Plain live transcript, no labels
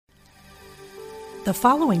The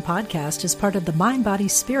following podcast is part of the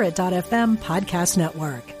MindBodySpirit.fm podcast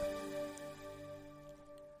network.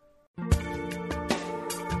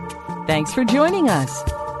 Thanks for joining us.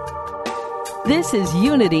 This is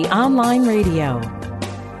Unity Online Radio,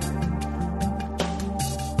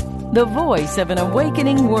 the voice of an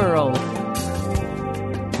awakening world.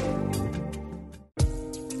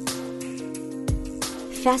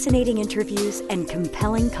 Fascinating interviews and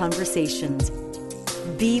compelling conversations.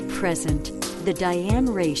 Be present. The Diane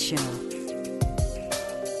Ray Show.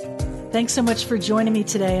 Thanks so much for joining me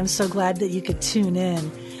today. I'm so glad that you could tune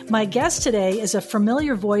in. My guest today is a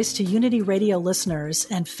familiar voice to Unity Radio listeners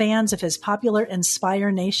and fans of his popular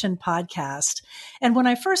Inspire Nation podcast. And when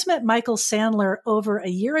I first met Michael Sandler over a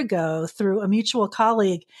year ago through a mutual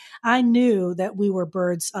colleague, I knew that we were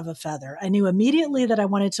birds of a feather. I knew immediately that I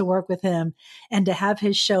wanted to work with him and to have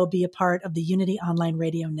his show be a part of the Unity Online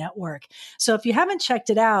Radio Network. So if you haven't checked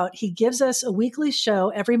it out, he gives us a weekly show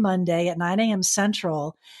every Monday at 9 a.m.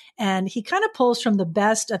 Central. And he kind of pulls from the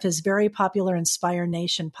best of his very popular Inspire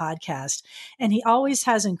Nation podcast. And he always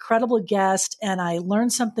has incredible guests. And I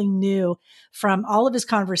learned something new from all of his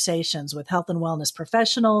conversations with health and wellness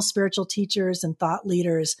professionals, spiritual teachers, and thought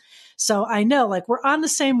leaders. So I know, we're on the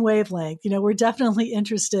same wavelength. We're definitely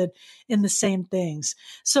interested in the same things.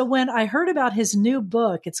 So when I heard about his new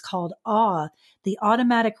book, it's called Awe, The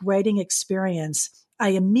Automatic Writing Experience, I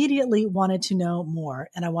immediately wanted to know more,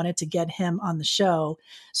 and I wanted to get him on the show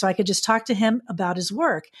so I could just talk to him about his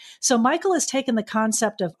work. So Michael has taken the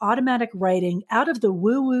concept of automatic writing out of the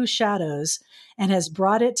woo-woo shadows and has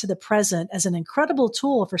brought it to the present as an incredible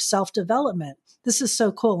tool for self-development. This is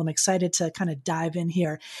so cool. I'm excited to kind of dive in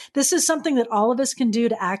here. This is something that all of us can do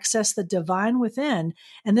to access the divine within,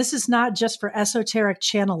 and this is not just for esoteric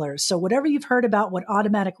channelers. So whatever you've heard about what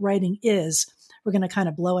automatic writing is, we're going to kind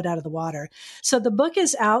of blow it out of the water. So the book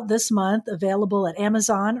is out this month, available at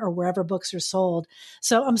Amazon or wherever books are sold.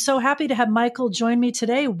 So I'm so happy to have Michael join me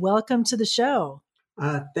today. Welcome to the show.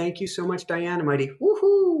 Thank you so much, Diane. Mighty.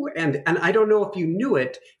 Woohoo! And I don't know if you knew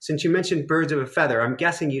it, since you mentioned birds of a feather. I'm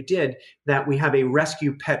guessing you did, that we have a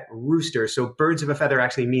rescue pet rooster. So birds of a feather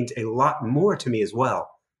actually means a lot more to me as well.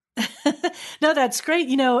 No, that's great.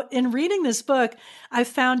 In reading this book, I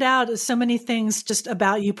found out so many things just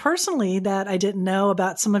about you personally that I didn't know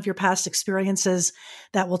about, some of your past experiences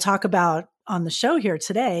that we'll talk about on the show here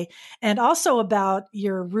today, and also about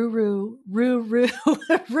your rooster,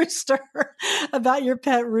 about your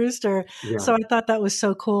pet rooster. Yeah. So I thought that was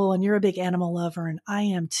so cool. And you're a big animal lover, and I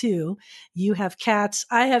am too. You have cats.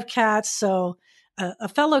 I have cats. So a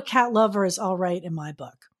fellow cat lover is all right in my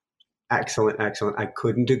book. Excellent. I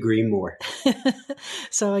couldn't agree more.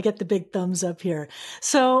 So I get the big thumbs up here.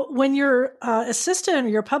 So when your assistant or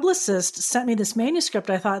your publicist sent me this manuscript,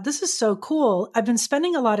 I thought, this is so cool. I've been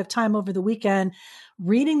spending a lot of time over the weekend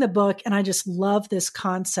reading the book, and I just love this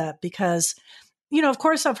concept because, of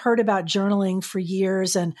course, I've heard about journaling for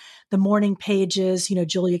years and the morning pages,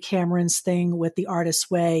 Julia Cameron's thing with The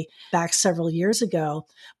Artist's Way back several years ago.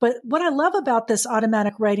 But what I love about this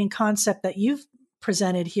automatic writing concept that you've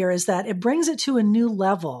presented here is that it brings it to a new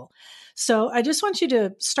level. So I just want you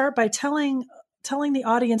to start by telling the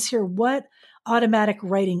audience here what automatic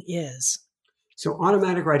writing is. So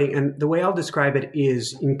automatic writing, and the way I'll describe it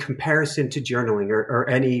is in comparison to journaling or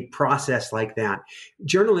any process like that.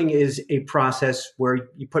 Journaling is a process where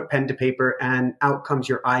you put pen to paper and out comes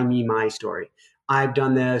your I, me, my story. I've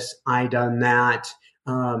done this, I've done that.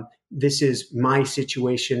 This is my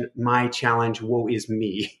situation, my challenge, woe is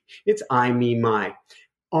me. It's I, me, my.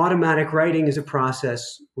 Automatic writing is a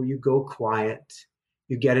process where you go quiet.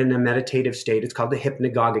 You get in a meditative state. It's called the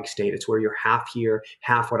hypnagogic state. It's where you're half here,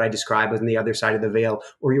 half what I describe as on the other side of the veil,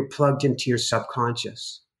 or you're plugged into your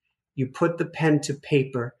subconscious. You put the pen to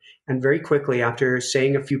paper, and very quickly, after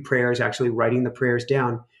saying a few prayers, actually writing the prayers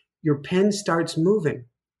down, your pen starts moving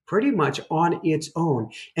pretty much on its own.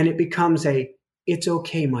 And it becomes it's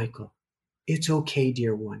okay, Michael. It's okay,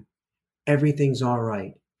 dear one. Everything's all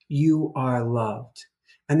right. You are loved.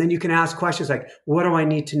 And then you can ask questions like, what do I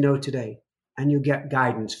need to know today? And you get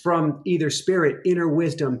guidance from either spirit, inner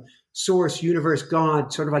wisdom, source, universe,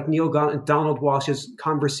 God, sort of like Donald Walsh's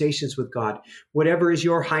conversations with God. Whatever is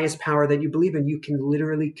your highest power that you believe in, you can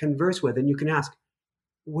literally converse with. And you can ask,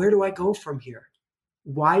 where do I go from here?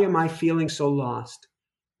 Why am I feeling so lost?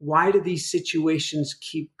 Why do these situations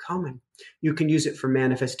keep coming? You can use it for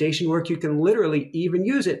manifestation work. You can literally even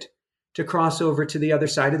use it to cross over to the other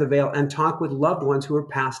side of the veil and talk with loved ones who are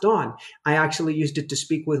passed on. I actually used it to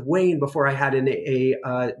speak with Wayne before I had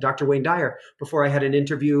Dr. Wayne Dyer, before I had an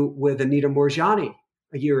interview with Anita Moorjani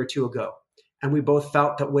a year or two ago. And we both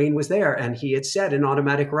felt that Wayne was there, and he had said in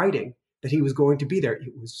automatic writing that he was going to be there.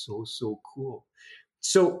 It was so, so cool.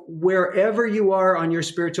 So wherever you are on your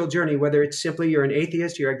spiritual journey, whether it's simply you're an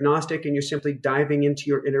atheist, you're agnostic, and you're simply diving into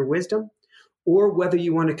your inner wisdom, or whether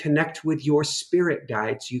you want to connect with your spirit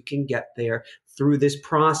guides, you can get there through this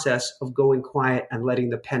process of going quiet and letting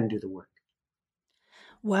the pen do the work.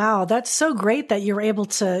 Wow, that's so great that you were able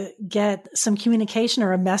to get some communication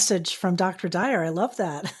or a message from Dr. Dyer. I love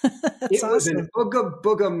that. That's it was awesome. an ooga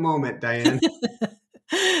booga moment, Diane.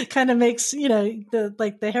 Kind of makes,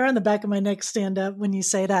 the hair on the back of my neck stand up when you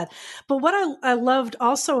say that. But what I loved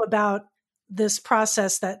also about this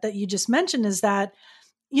process that you just mentioned is that,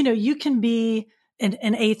 you can be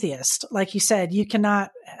an atheist. Like you said, you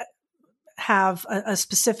cannot have a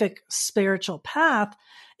specific spiritual path,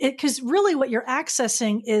 because really what you're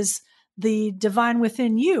accessing is the divine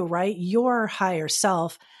within you, right? Your higher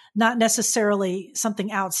self, not necessarily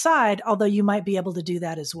something outside, although you might be able to do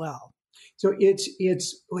that as well. So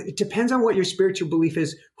it depends on what your spiritual belief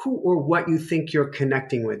is, who or what you think you're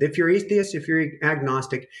connecting with. If you're atheist, if you're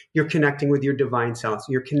agnostic, you're connecting with your divine self.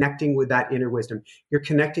 You're connecting with that inner wisdom. You're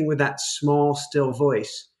connecting with that small, still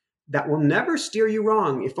voice that will never steer you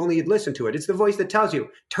wrong if only you'd listen to it. It's the voice that tells you,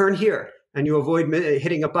 turn here, and you avoid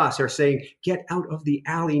hitting a bus, or saying, get out of the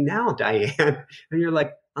alley now, Diane. And you're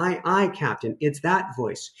like, aye, Captain. It's that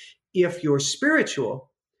voice. If you're spiritual,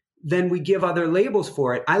 then we give other labels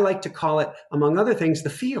for it. I like to call it, among other things, the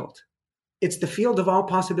field. It's the field of all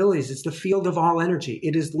possibilities. It's the field of all energy.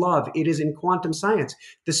 It is love. It is, in quantum science,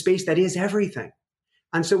 the space that is everything.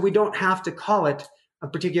 And so we don't have to call it a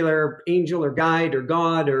particular angel or guide or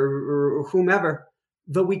God or whomever,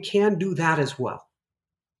 though we can do that as well.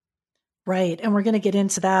 Right. And we're going to get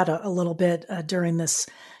into that a little bit during this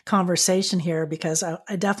conversation here, because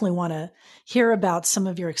I definitely want to hear about some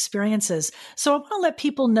of your experiences. So I want to let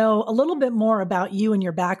people know a little bit more about you and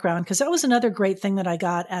your background, because that was another great thing that I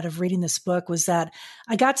got out of reading this book, was that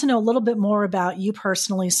I got to know a little bit more about you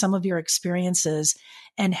personally, some of your experiences,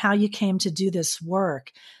 and how you came to do this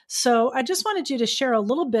work. So I just wanted you to share a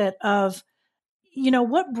little bit of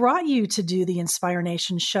what brought you to do the Inspire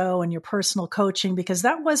Nation show and your personal coaching, because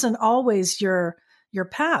that wasn't always your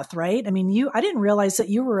path, right? I mean, I didn't realize that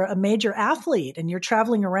you were a major athlete and you're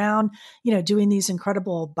traveling around, doing these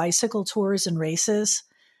incredible bicycle tours and races,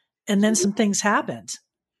 and then some things happened.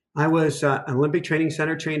 I was an Olympic Training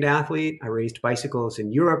Center trained athlete. I raced bicycles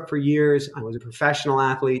in Europe for years. I was a professional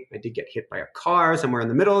athlete. I did get hit by a car somewhere in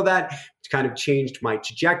the middle of that, which kind of changed my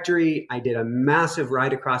trajectory. I did a massive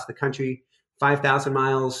ride across the country, 5,000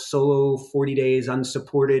 miles, solo, 40 days,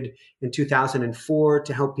 unsupported in 2004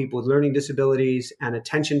 to help people with learning disabilities and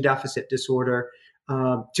attention deficit disorder.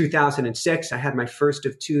 2006, I had my first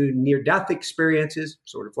of two near-death experiences,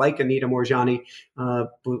 sort of like Anita Moorjani,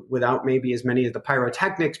 without maybe as many of the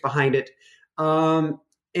pyrotechnics behind it. And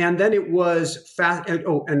then it was fast.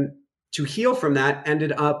 And to heal from that,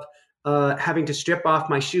 ended up having to strip off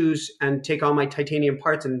my shoes and take all my titanium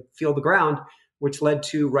parts and feel the ground, which led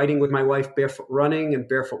to writing with my wife, Barefoot Running and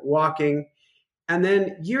Barefoot Walking. And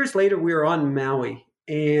then years later, we were on Maui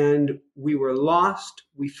and we were lost.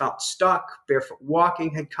 We felt stuck. Barefoot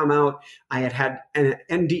Walking had come out. I had an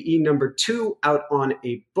NDE number 2 out on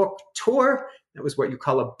a book tour. That was what you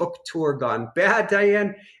call a book tour gone bad,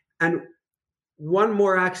 Diane. And one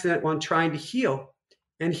more accident while trying to heal.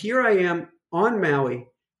 And here I am on Maui.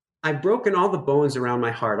 I've broken all the bones around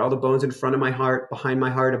my heart, all the bones in front of my heart, behind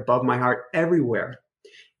my heart, above my heart, everywhere.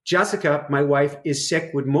 Jessica, my wife, is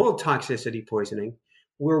sick with mold toxicity poisoning.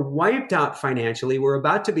 We're wiped out financially. We're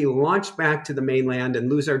about to be launched back to the mainland and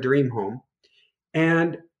lose our dream home.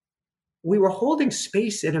 And we were holding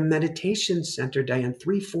space at a meditation center, Diane,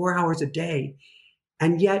 3-4 hours a day,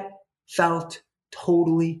 and yet felt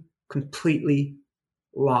totally, completely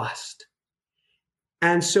lost.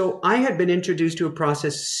 And so I had been introduced to a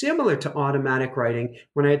process similar to automatic writing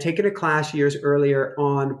when I had taken a class years earlier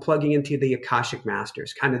on plugging into the Akashic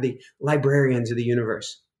Masters, kind of the librarians of the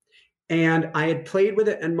universe. And I had played with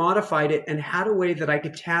it and modified it and had a way that I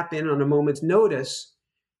could tap in on a moment's notice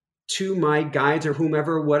to my guides or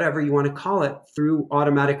whomever, whatever you want to call it, through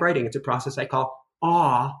automatic writing. It's a process I call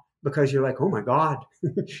awe, because you're like, oh my God,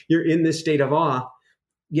 you're in this state of awe.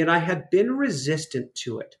 Yet I had been resistant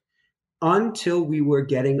to it until we were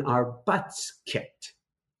getting our butts kicked,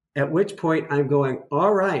 at which point I'm going,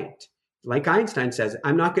 all right, like Einstein says,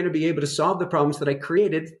 I'm not going to be able to solve the problems that I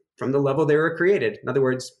created from the level they were created. In other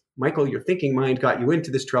words, Michael, your thinking mind got you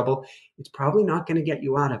into this trouble. It's probably not going to get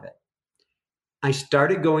you out of it. I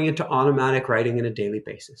started going into automatic writing on a daily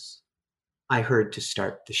basis. I heard to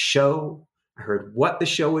start the show. I heard what the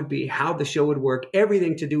show would be, how the show would work,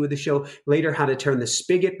 everything to do with the show. Later, how to turn the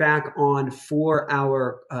spigot back on for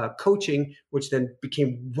our coaching, which then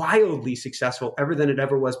became wildly successful, ever than it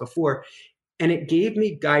ever was before. And it gave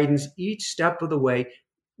me guidance each step of the way,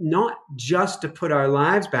 not just to put our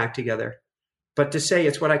lives back together, but to say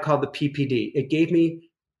it's what I call the PPD. It gave me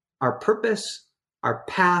our purpose, our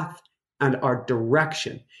path, and our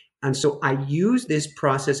direction. And so I use this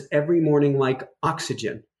process every morning like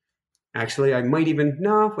oxygen. Actually, I might even,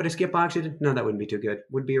 would I skip oxygen? No, that wouldn't be too good.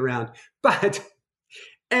 Would be around. But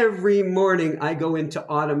every morning I go into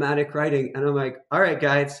automatic writing and I'm like, all right,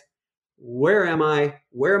 guys, where am I?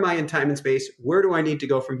 Where am I in time and space? Where do I need to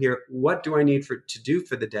go from here? What do I need to do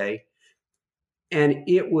for the day? And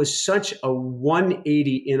it was such a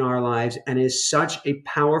 180 in our lives and is such a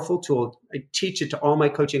powerful tool. I teach it to all my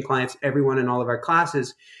coaching clients, everyone in all of our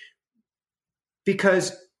classes,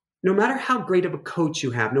 because no matter how great of a coach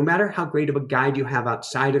you have, no matter how great of a guide you have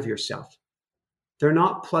outside of yourself, they're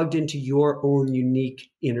not plugged into your own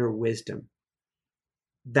unique inner wisdom.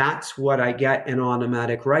 That's what I get in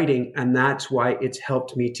automatic writing. And that's why it's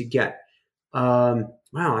helped me to get,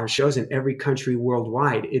 our shows in every country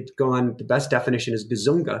worldwide. It's gone, the best definition is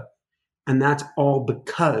gazunga. And that's all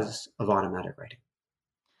because of automatic writing.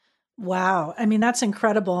 Wow. I mean, that's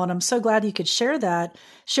incredible. And I'm so glad you could share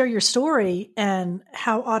your story and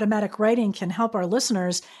how automatic writing can help our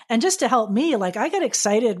listeners. And just to help me, like I got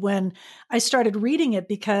excited when I started reading it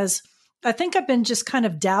because I think I've been just kind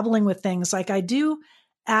of dabbling with things. Like I do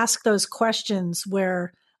ask those questions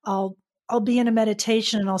where I'll be in a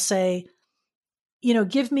meditation and I'll say,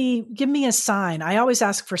 give me a sign. I always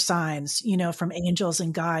ask for signs, from angels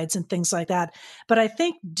and guides and things like that. But I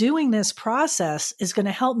think doing this process is going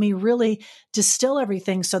to help me really distill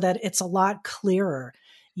everything so that it's a lot clearer.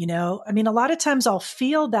 I mean, a lot of times I'll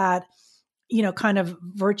feel that, kind of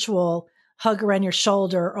virtual hug around your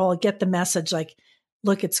shoulder, or I'll get the message like,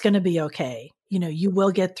 look, it's going to be okay. You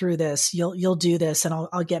will get through this. You'll do this. And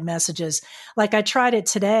I'll get messages. Like I tried it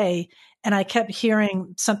today and I kept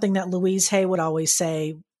hearing something that Louise Hay would always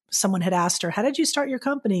say. Someone had asked her, how did you start your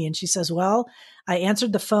company? And she says, well, I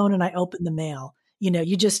answered the phone and I opened the mail.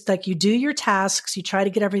 You just you do your tasks, you try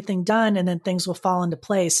to get everything done, and then things will fall into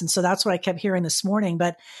place. And so that's what I kept hearing this morning.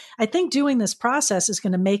 But I think doing this process is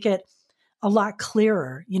going to make it a lot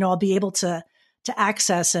clearer. I'll be able to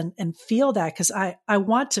access and feel that, because I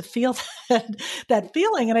want to feel that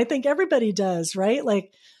feeling. And I think everybody does, right?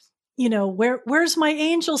 Like, where's my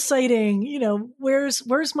angel sighting?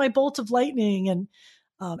 Where's my bolt of lightning? And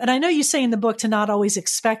I know you say in the book to not always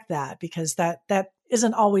expect that, because that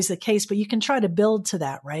isn't always the case, but you can try to build to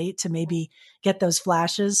that, right? To maybe get those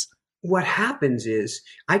flashes. What happens is,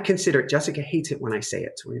 I consider it, Jessica hates it when I say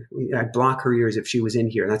it. So I block her ears if she was in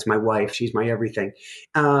here. That's my wife. She's my everything.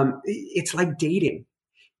 It's like dating,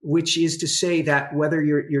 which is to say that whether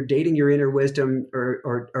you're dating your inner wisdom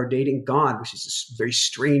or dating God, which is a very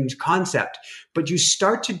strange concept, but you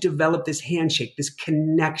start to develop this handshake, this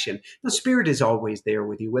connection. The spirit is always there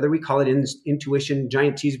with you, whether we call it intuition,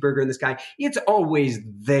 giant cheeseburger in the sky, it's always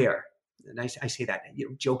there. And I say that,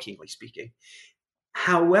 jokingly speaking.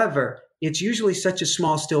 However, it's usually such a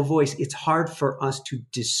small, still voice, it's hard for us to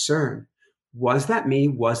discern. Was that me?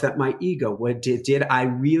 Was that my ego? Did I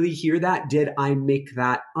really hear that? Did I make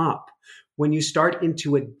that up? When you start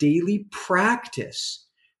into a daily practice,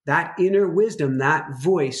 that inner wisdom, that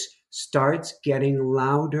voice starts getting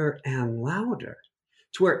louder and louder,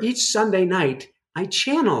 to where each Sunday night I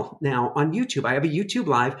channel now on YouTube. I have a YouTube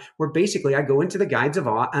live where basically I go into the Guides of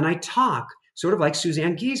Awe and I talk, sort of like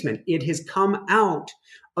Suzanne Giesemann. It has come out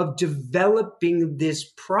of developing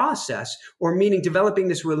this process, or meaning developing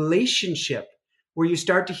this relationship where you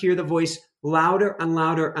start to hear the voice louder and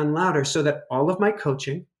louder and louder, so that all of my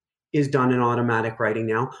coaching is done in automatic writing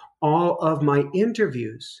now. All of my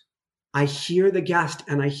interviews, I hear the guest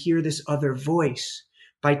and I hear this other voice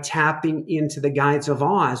by tapping into the Guides of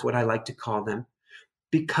Awe, is what I like to call them.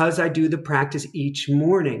 Because I do the practice each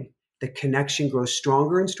morning, the connection grows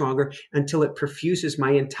stronger and stronger until it perfuses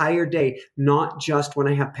my entire day, not just when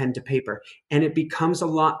I have pen to paper. And it becomes a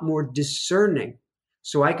lot more discerning.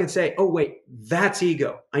 So I can say, oh, wait, that's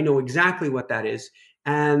ego. I know exactly what that is.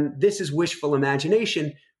 And this is wishful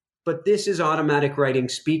imagination, but this is automatic writing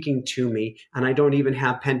speaking to me. And I don't even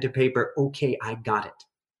have pen to paper. Okay, I got it.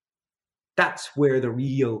 That's where the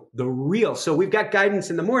real. So we've got guidance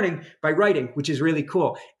in the morning by writing, which is really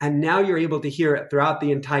cool. And now you're able to hear it throughout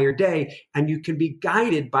the entire day, and you can be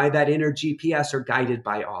guided by that inner GPS, or guided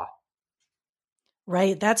by awe.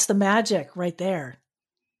 Right. That's the magic right there.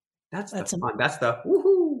 That's the fun. That's the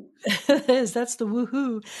woohoo. It is. That's the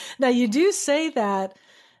woohoo. Now you do say that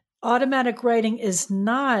automatic writing is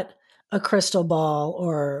not a crystal ball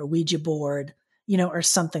or a Ouija board, or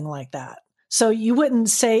something like that. So you wouldn't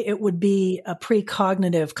say it would be a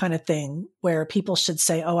precognitive kind of thing where people should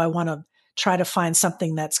say, oh, I want to try to find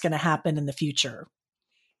something that's going to happen in the future.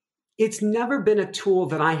 It's never been a tool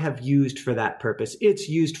that I have used for that purpose. It's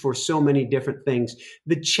used for so many different things.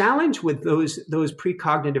 The challenge with those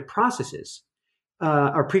precognitive processes,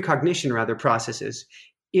 or precognition rather processes,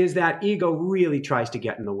 is that ego really tries to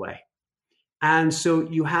get in the way. And so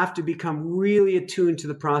you have to become really attuned to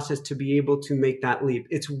the process to be able to make that leap.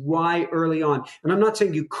 It's why early on, and I'm not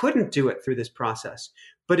saying you couldn't do it through this process,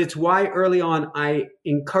 but it's why early on I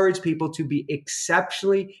encourage people to be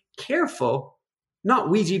exceptionally careful,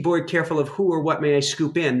 not Ouija board careful of who or what may I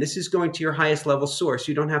scoop in. This is going to your highest level source.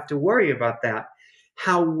 You don't have to worry about that.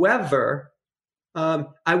 However,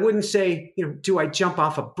 I wouldn't say, do I jump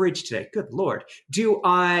off a bridge today? Good Lord. Do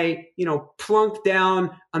I, plunk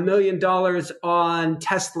down $1 million on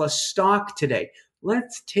Tesla stock today?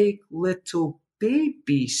 Let's take little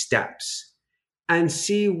baby steps and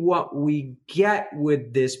see what we get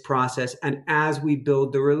with this process. And as we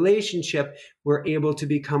build the relationship, we're able to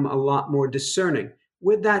become a lot more discerning.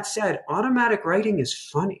 With that said, automatic writing is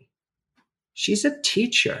funny. She's a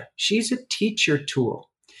teacher. She's a teacher tool.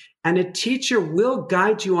 And a teacher will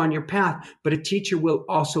guide you on your path, but a teacher will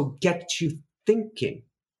also get you thinking.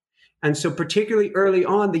 And so particularly early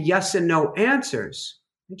on, the yes and no answers,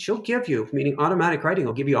 she'll give you, meaning automatic writing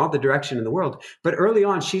will give you all the direction in the world. But early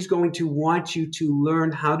on, she's going to want you to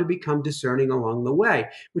learn how to become discerning along the way,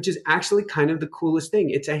 which is actually kind of the coolest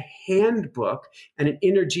thing. It's a handbook and an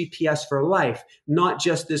inner GPS for life, not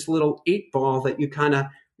just this little 8-ball that you kind of,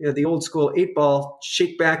 the old school 8-ball,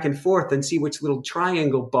 shake back and forth and see which little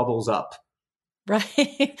triangle bubbles up.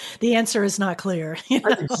 Right. The answer is not clear.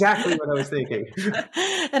 That's exactly what I was thinking.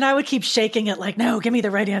 And I would keep shaking it like, no, give me the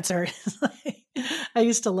right answer. I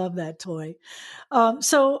used to love that toy.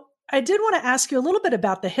 So I did want to ask you a little bit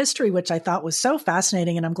about the history, which I thought was so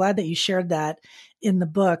fascinating. And I'm glad that you shared that in the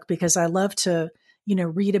book, because I love to,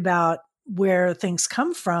 read about where things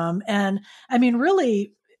come from. And I mean,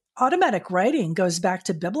 really, automatic writing goes back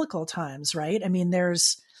to biblical times, right? I mean,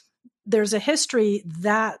 there's a history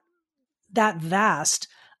that vast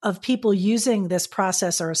of people using this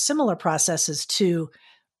process or similar processes to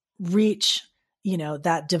reach,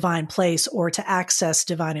 that divine place or to access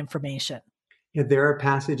divine information. Yeah, there are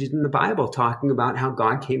passages in the Bible talking about how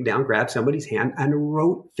God came down, grabbed somebody's hand, and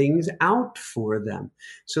wrote things out for them.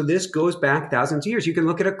 So this goes back thousands of years. You can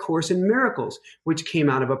look at A Course in Miracles, which came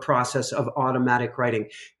out of a process of automatic writing.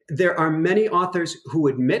 There are many authors who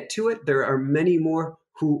admit to it. There are many more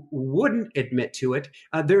who wouldn't admit to it.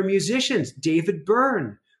 There are musicians, David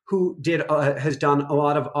Byrne, who has done a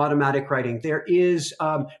lot of automatic writing. There is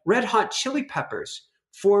Red Hot Chili Peppers,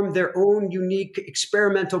 formed their own unique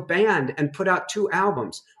experimental band and put out 2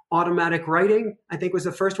 albums. Automatic Writing, I think, was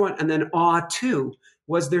the first one, and then Awe 2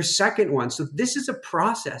 was their second one. So this is a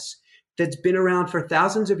process that's been around for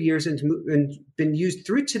thousands of years and been used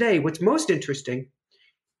through today. What's most interesting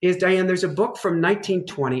is, Diane, there's a book from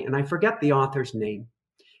 1920, and I forget the author's name.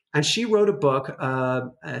 And she wrote a book,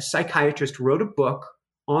 a psychiatrist wrote a book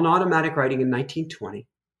on automatic writing in 1920,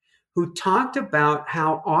 who talked about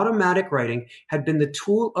how automatic writing had been the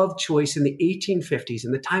tool of choice in the 1850s,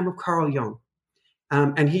 in the time of Carl Jung.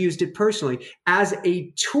 And he used it personally as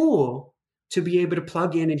a tool to be able to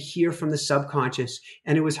plug in and hear from the subconscious.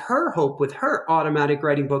 And it was her hope with her automatic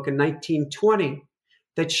writing book in 1920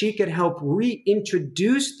 that she could help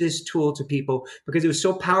reintroduce this tool to people, because it was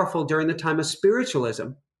so powerful during the time of spiritualism,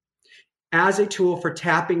 as a tool for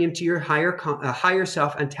tapping into your higher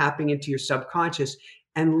self and tapping into your subconscious.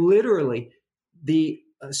 And literally, the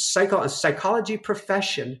psychology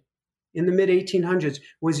profession in the mid-1800s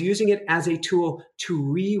was using it as a tool to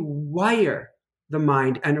rewire the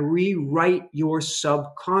mind and rewrite your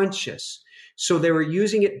subconscious. So they were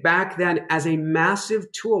using it back then as a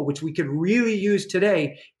massive tool, which we could really use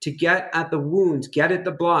today to get at the wounds, get at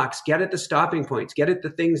the blocks, get at the stopping points, get at the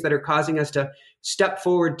things that are causing us to step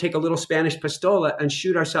forward, take a little Spanish pistola, and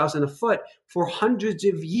shoot ourselves in the foot. For hundreds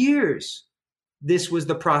of years, this was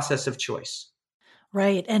the process of choice.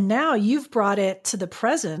 Right. And now you've brought it to the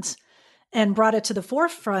present and brought it to the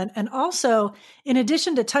forefront. And also, in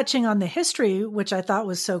addition to touching on the history, which I thought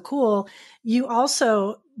was so cool, you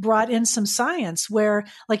also brought in some science where,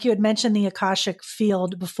 like you had mentioned, the Akashic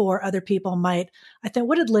field before other people might, I think,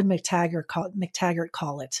 what did Lynn McTaggart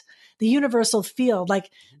call it? The universal field. Like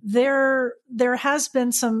there has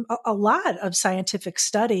been a lot of scientific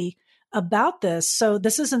study about this. So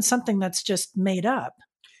this isn't something that's just made up.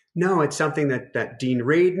 No, it's something that Dean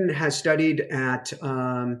Radin has studied at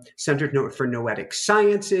Center for Noetic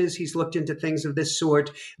Sciences. He's looked into things of this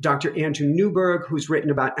sort. Dr. Andrew Newberg, who's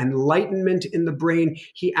written about enlightenment in the brain,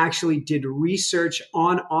 he actually did research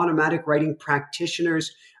on automatic writing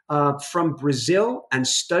practitioners from Brazil and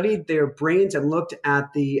studied their brains and looked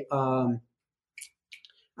at the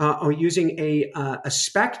using a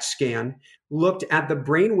SPECT scan, looked at the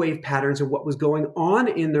brainwave patterns of what was going on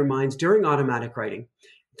in their minds during automatic writing.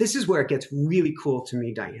 This is where it gets really cool to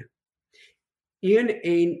me, Diane. In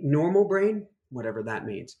a normal brain, whatever that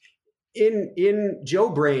means, in Joe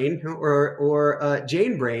brain or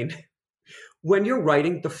Jane brain, when you're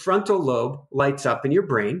writing, the frontal lobe lights up in your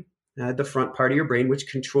brain, the front part of your brain, which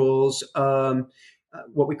controls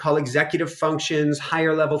what we call executive functions,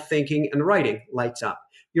 higher level thinking, and writing lights up.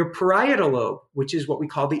 Your parietal lobe, which is what we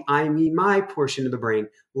call the I, me, my portion of the brain,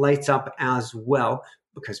 lights up as well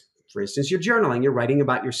because, for instance, you're journaling, you're writing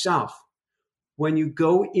about yourself. When you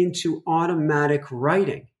go into automatic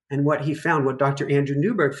writing, and what he found, what Dr. Andrew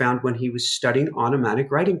Newberg found when he was studying automatic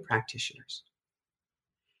writing practitioners,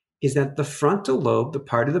 is that the frontal lobe, the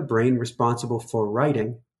part of the brain responsible for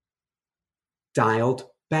writing, dialed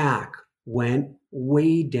back, went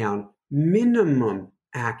way down, minimum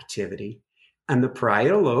activity. And the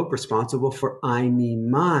parietal lobe, responsible for I, me,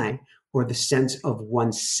 my, or the sense of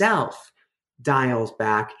oneself, dials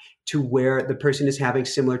back to where the person is having,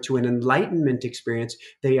 similar to an enlightenment experience,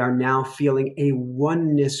 they are now feeling a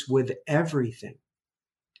oneness with everything.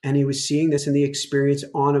 And he was seeing this in the experienced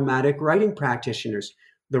automatic writing practitioners.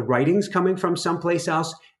 The writing's coming from someplace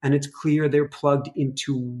else, and it's clear they're plugged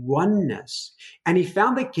into oneness. And he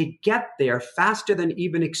found they could get there faster than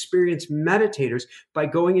even experienced meditators by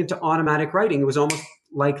going into automatic writing. It was almost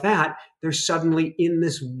like that. They're suddenly in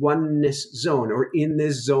this oneness zone or in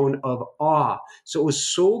this zone of awe. So it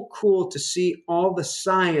was so cool to see all the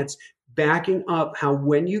science backing up how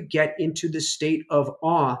when you get into the state of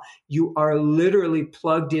awe, you are literally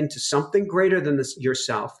plugged into something greater than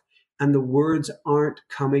yourself. And the words aren't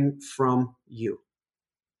coming from you.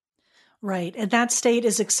 Right. And that state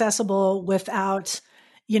is accessible without,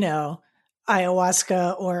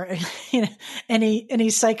 ayahuasca or any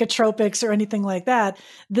psychotropics or anything like that.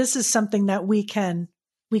 This is something that we can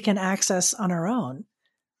access on our own.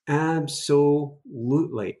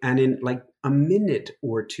 Absolutely. And in like a minute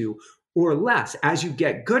or two or less, as you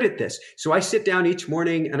get good at this. So I sit down each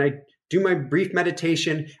morning and I do my brief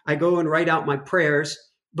meditation. I go and write out my prayers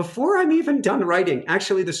before I'm even done writing.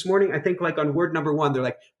 Actually, this morning, I think like on word number 1, they're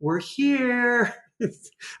like, we're here.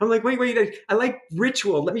 I'm like, wait, I like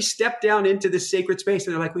ritual. Let me step down into this sacred space.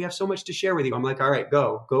 And they're like, we have so much to share with you. I'm like, all right,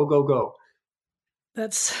 go.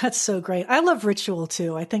 That's so great. I love ritual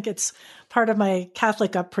too. I think it's part of my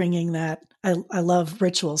Catholic upbringing that I love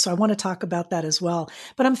ritual. So I want to talk about that as well.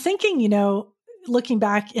 But I'm thinking, looking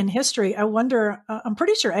back in history, I wonder, I'm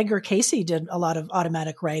pretty sure Edgar Cayce did a lot of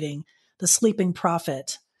automatic writing. The Sleeping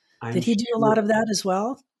Prophet. Did he do a lot of that as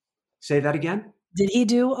well? Say that again? Did he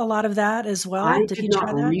do a lot of as well? I did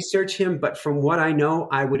not research him, but from what I know,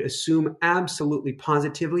 I would assume absolutely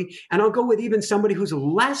positively. And I'll go with even somebody who's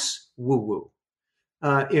less woo-woo,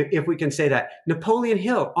 if we can say that. Napoleon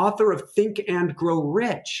Hill, author of Think and Grow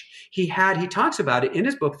Rich. He talks about it in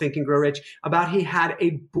his book, Think and Grow Rich, about he had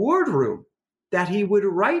a boardroom that he would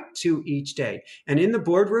write to each day. And in the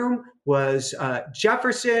boardroom was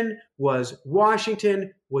Jefferson, was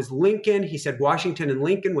Washington, was Lincoln. He said Washington and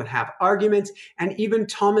Lincoln would have arguments. And even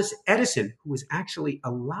Thomas Edison, who was actually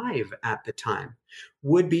alive at the time,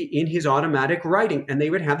 would be in his automatic writing. And they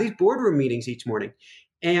would have these boardroom meetings each morning.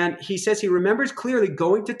 And he says he remembers clearly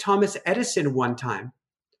going to Thomas Edison one time.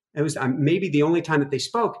 It was maybe the only time that they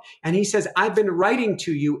spoke. And he says, I've been writing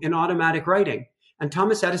to you in automatic writing. And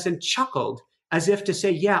Thomas Edison chuckled as if to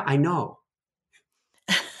say, yeah, I know.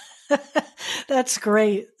 That's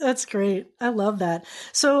great. That's great. I love that.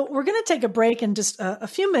 So we're going to take a break in just a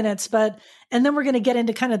few minutes, and then we're going to get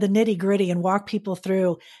into kind of the nitty gritty and walk people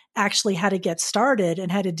through actually how to get started and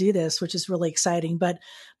how to do this, which is really exciting. But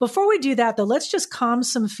before we do that, though, let's just calm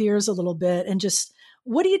some fears a little bit and just,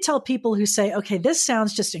 what do you tell people who say, okay, this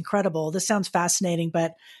sounds just incredible. This sounds fascinating,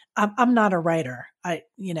 but I'm not a writer. I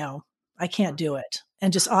can't do it,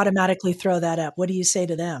 and just automatically throw that up. What do you say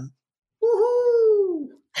to them? Woohoo!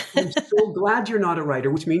 I'm so glad you're not a writer,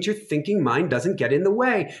 which means your thinking mind doesn't get in the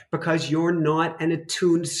way because you're not an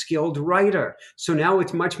attuned, skilled writer. So now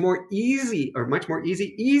it's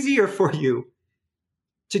easier for you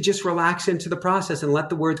to just relax into the process and let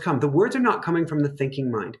the words come. The words are not coming from the thinking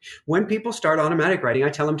mind. When people start automatic writing, I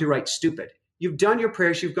tell them to write stupid. You've done your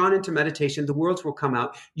prayers. You've gone into meditation. The words will come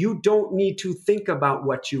out. You don't need to think about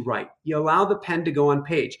what you write. You allow the pen to go on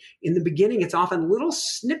page. In the beginning, it's often little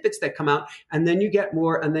snippets that come out, and then you get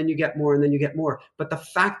more, and then you get more, and then you get more. But the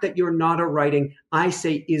fact that you're not a writing, I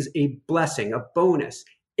say, is a blessing, a bonus.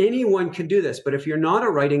 Anyone can do this. But if you're not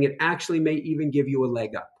a writing, it actually may even give you a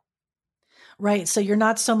leg up. Right. So you're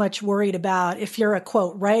not so much worried about if you're a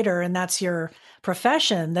quote writer and that's your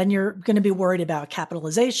profession, then you're going to be worried about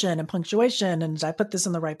capitalization and punctuation. And did I put this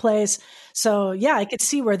in the right place? So yeah, I could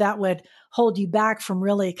see where that would hold you back from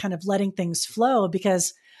really kind of letting things flow.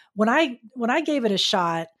 Because when I gave it a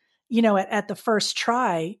shot, at the first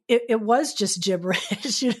try, it was just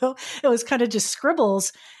gibberish, it was kind of just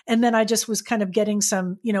scribbles. And then I just was kind of getting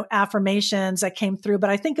some, affirmations that came through, but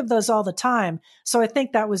I think of those all the time. So I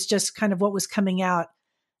think that was just kind of what was coming out,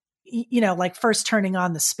 like first turning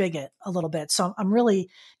on the spigot a little bit. So I'm really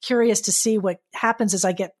curious to see what happens as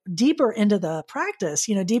I get deeper into the practice,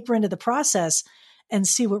 deeper into the process, and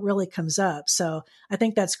see what really comes up. So I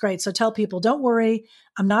think that's great. So tell people, don't worry.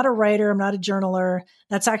 I'm not a writer. I'm not a journaler.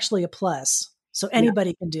 That's actually a plus. So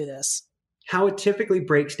anybody can do this. How it typically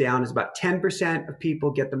breaks down is about 10% of people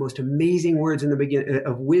get the most amazing words in the beginning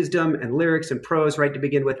of wisdom and lyrics and prose right to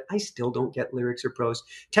begin with. I still don't get lyrics or prose.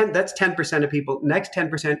 That's 10% of people. Next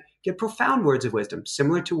 10% get profound words of wisdom,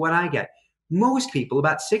 similar to what I get. Most people,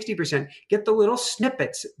 about 60%, get the little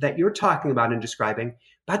snippets that you're talking about and describing.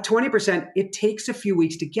 About 20%, it takes a few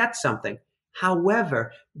weeks to get something.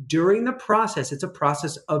 However, during the process, it's a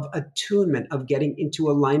process of attunement, of getting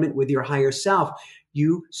into alignment with your higher self.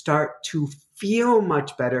 You start to feel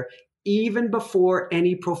much better even before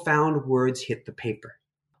any profound words hit the paper.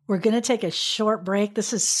 We're going to take a short break.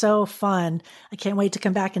 This is so fun. I can't wait to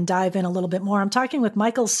come back and dive in a little bit more. I'm talking with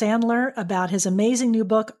Michael Sandler about his amazing new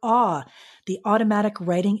book, Awe, The Automatic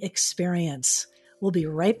Writing Experience. We'll be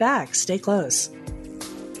right back. Stay close.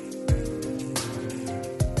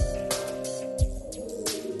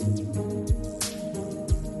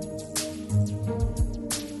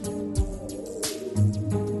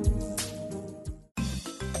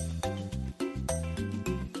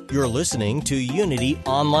 You're listening to Unity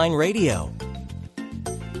Online Radio,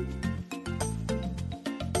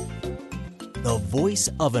 the voice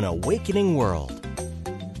of an awakening world.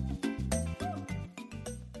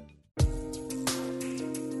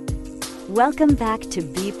 Welcome back to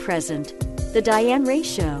Be Present, The Diane Ray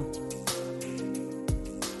Show.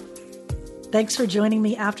 Thanks for joining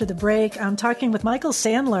me after the break. I'm talking with Michael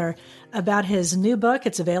Sandler about his new book.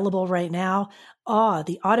 It's available right now. Awe,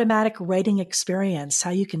 The Automatic Writing Experience, how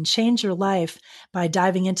you can change your life by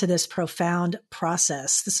diving into this profound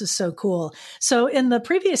process. This is so cool. So in the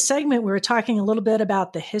previous segment, we were talking a little bit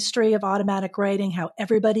about the history of automatic writing, how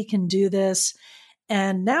everybody can do this.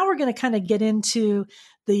 And now we're going to kind of get into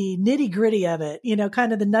the nitty gritty of it,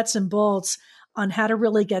 kind of the nuts and bolts on how to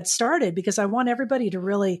really get started, because I want everybody to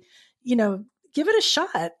really, give it a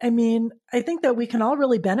shot. I mean, I think that we can all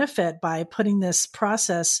really benefit by putting this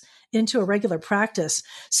process into a regular practice.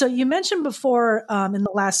 So you mentioned before in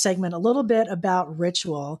the last segment a little bit about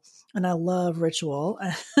ritual, and I love ritual.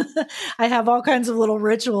 I have all kinds of little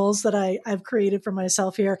rituals that I've created for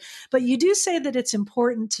myself here, but you do say that it's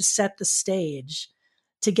important to set the stage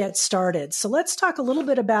to get started. So let's talk a little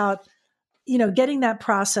bit about, getting that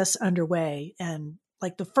process underway and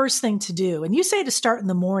like the first thing to do. And you say to start in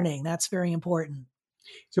the morning. That's very important.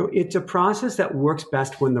 So it's a process that works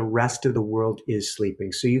best when the rest of the world is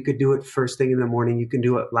sleeping. So you could do it first thing in the morning. You can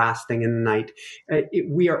do it last thing in the night.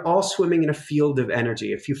 We are all swimming in a field of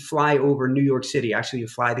energy. If you fly over New York City, actually you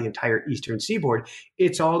fly the entire eastern seaboard,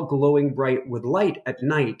 it's all glowing bright with light at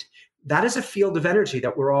night. That is a field of energy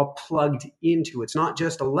that we're all plugged into. It's not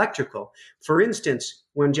just electrical. For instance,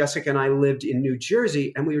 when Jessica and I lived in New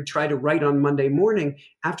Jersey and we would try to write on Monday morning,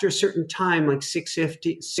 after a certain time, like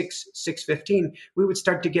 6:15, we would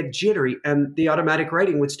start to get jittery and the automatic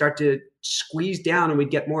writing would start to squeeze down and we'd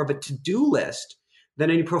get more of a to-do list than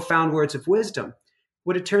any profound words of wisdom.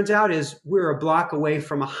 What it turns out is we're a block away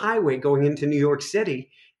from a highway going into New York City.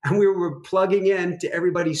 And we were plugging in to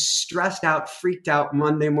everybody's stressed out, freaked out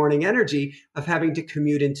Monday morning energy of having to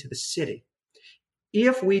commute into the city.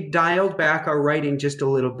 If we dialed back our writing just a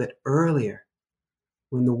little bit earlier,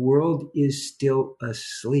 when the world is still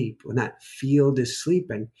asleep, when that field is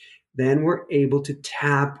sleeping, then we're able to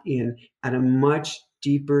tap in at a much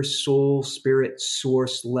deeper soul, spirit,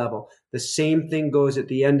 source level. The same thing goes at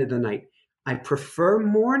the end of the night. I prefer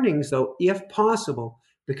mornings, though, if possible,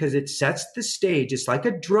 because it sets the stage. It's like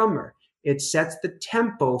a drummer. It sets the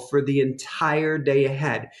tempo for the entire day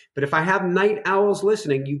ahead. But if I have night owls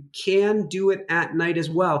listening, you can do it at night as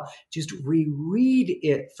well. Just reread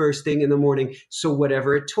it first thing in the morning. So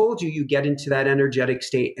whatever it told you, you get into that energetic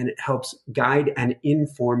state, and it helps guide and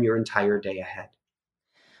inform your entire day ahead.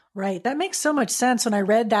 Right. That makes so much sense when I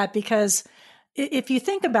read that, because if you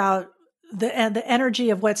think about the energy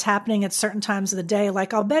of what's happening at certain times of the day,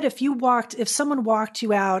 like I'll bet if someone walked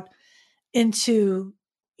you out into,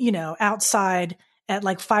 outside at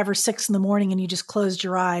like 5 or 6 in the morning and you just closed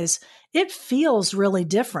your eyes, it feels really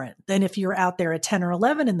different than if you're out there at 10 or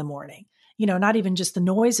 11 in the morning, not even just the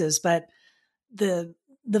noises, but the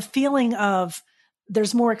feeling of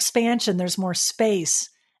there's more expansion, there's more space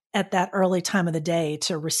at that early time of the day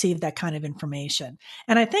to receive that kind of information.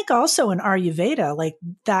 And I think also in Ayurveda, like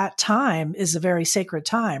that time is a very sacred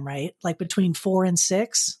time, right? Like between 4 and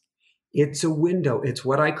 6. It's a window. It's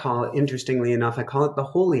what I call it, interestingly enough, I call it the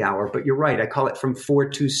holy hour, but you're right. I call it from 4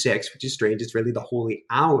 to 6, which is strange. It's really the holy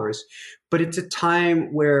hours, but it's a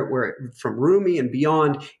time where from Rumi and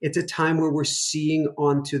beyond, it's a time where we're seeing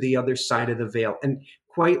onto the other side of the veil. And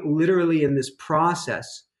quite literally in this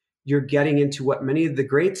process, you're getting into what many of the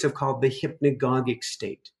greats have called the hypnagogic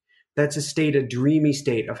state. That's a state, a dreamy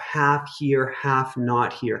state of half here, half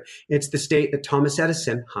not here. It's the state that Thomas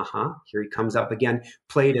Edison, here he comes up again,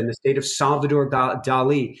 played in, the state of Salvador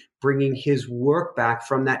Dali, bringing his work back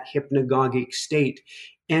from that hypnagogic state.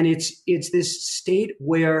 And it's this state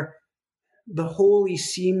where the holy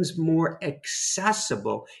seems more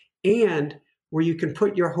accessible and where you can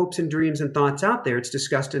put your hopes and dreams and thoughts out there. It's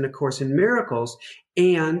discussed in A Course in Miracles,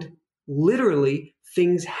 and literally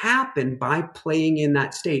things happen by playing in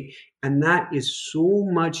that state. And that is so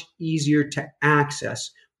much easier to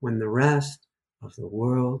access when the rest of the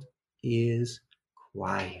world is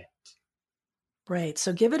quiet. Right.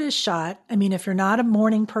 So give it a shot. I mean, if you're not a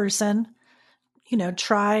morning person,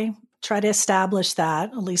 try to establish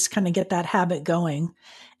that, at least kind of get that habit going,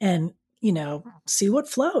 and see what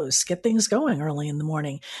flows, get things going early in the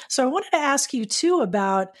morning. So I wanted to ask you too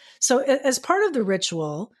about, so as part of the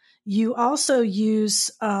ritual, you also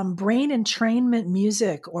use brain entrainment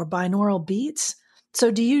music or binaural beats.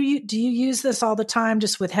 So do you use this all the time,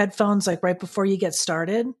 just with headphones, like right before you get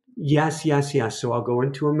started? Yes. So I'll go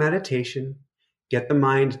into a meditation, get the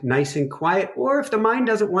mind nice and quiet. Or if the mind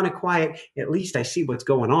doesn't want to quiet, at least I see what's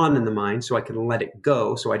going on in the mind so I can let it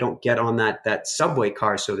go, so I don't get on that subway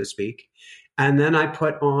car, so to speak. And then I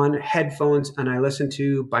put on headphones and I listen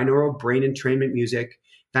to binaural brain entrainment music.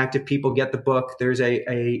 In fact, if people get the book, there's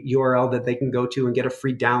a URL that they can go to and get a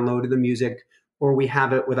free download of the music, or we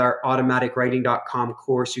have it with our automaticwriting.com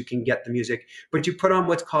course. You can get the music, but you put on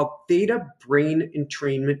what's called theta brain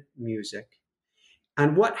entrainment music.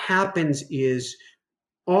 And what happens is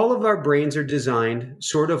all of our brains are designed,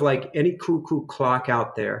 sort of like any cuckoo clock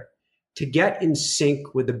out there, to get in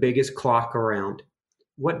sync with the biggest clock around.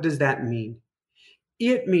 What does that mean?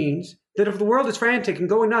 It means that if the world is frantic and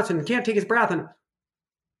going nuts and can't take its breath, and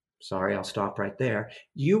sorry, I'll stop right there,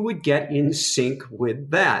 you would get in sync with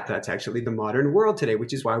that. That's actually the modern world today,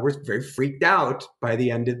 which is why we're very freaked out by the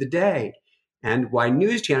end of the day, and why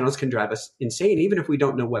news channels can drive us insane, even if we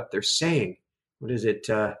don't know what they're saying. What is it?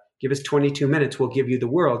 Give us 22 minutes, we'll give you the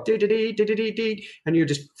world. And you're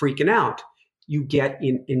just freaking out. You get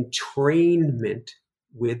in entrainment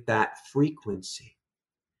with that frequency.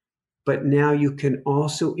 But now you can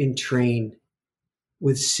also entrain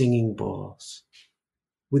with singing bowls,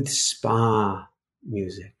 with spa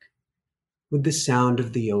music, with the sound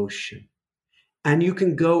of the ocean. And you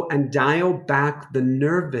can go and dial back the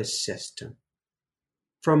nervous system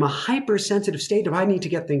from a hypersensitive state of I need to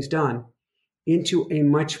get things done into a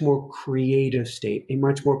much more creative state, a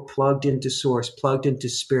much more plugged into source, plugged into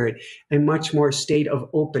spirit, a much more state of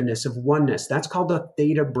openness, of oneness. That's called the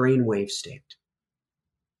theta brainwave state.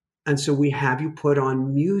 And so we have you put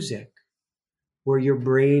on music where your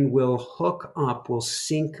brain will hook up, will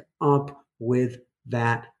sync up with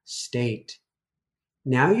that state.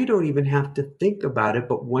 Now you don't even have to think about it,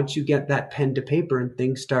 but once you get that pen to paper and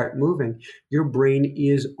things start moving, your brain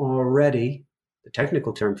is already, the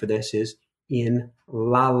technical term for this is, in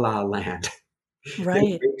la la land. Right.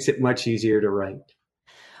 It makes it much easier to write.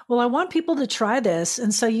 Well, I want people to try this.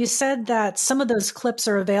 And so you said that some of those clips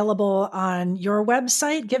are available on your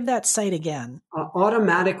website. Give that site again.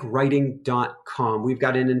 Automaticwriting.com. We've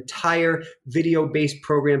got an entire video-based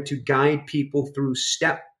program to guide people through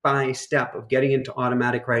step by step of getting into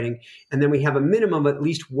automatic writing. And then we have a minimum, at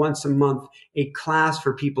least once a month, a class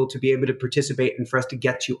for people to be able to participate and for us to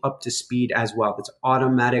get you up to speed as well. That's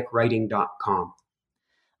automaticwriting.com.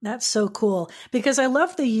 That's so cool because I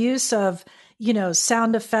love the use of,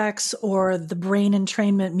 sound effects or the brain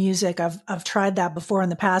entrainment music. I've tried that before in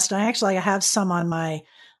the past. And I have some on my,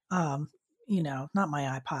 not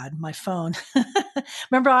my iPod, my phone.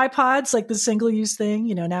 Remember iPods, like the single use thing?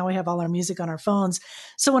 Now we have all our music on our phones.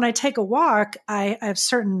 So when I take a walk, I have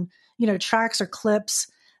certain, tracks or clips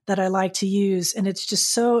that I like to use. And it's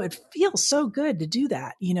just it feels so good to do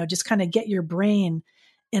that, just kind of get your brain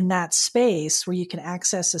in that space where you can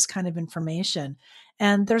access this kind of information.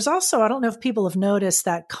 And there's also, I don't know if people have noticed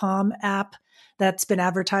that Calm app that's been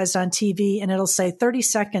advertised on TV, and it'll say 30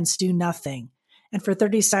 seconds, do nothing. And for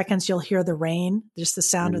 30 seconds, you'll hear the rain, just the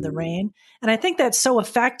sound of the rain. And I think that's so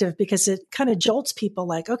effective because it kind of jolts people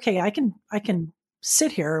like, okay, I can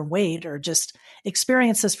sit here and wait or just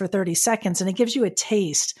experience this for 30 seconds. And it gives you a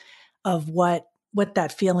taste of what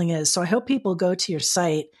that feeling is. So I hope people go to your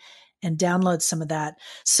site and download some of that.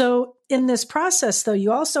 So in this process, though,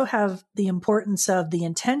 you also have the importance of the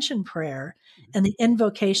intention prayer and the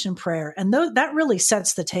invocation prayer. And that really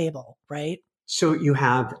sets the table, right? So you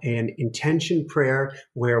have an intention prayer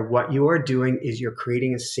where what you are doing is you're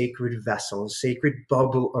creating a sacred vessel, a sacred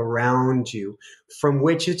bubble around you from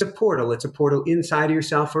which it's a portal. It's a portal inside of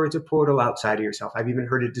yourself or it's a portal outside of yourself. I've even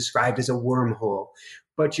heard it described as a wormhole.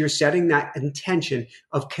 But you're setting that intention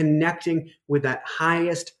of connecting with that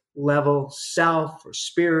highest level self or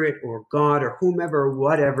spirit or God or whomever or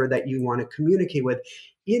whatever that you want to communicate with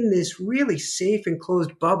in this really safe and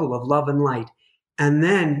closed bubble of love and light. And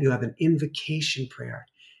then you have an invocation prayer.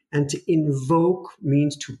 And to invoke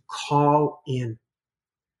means to call in.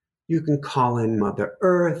 You can call in Mother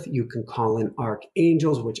Earth. You can call in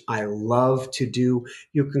archangels, which I love to do.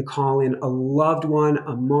 You can call in a loved one,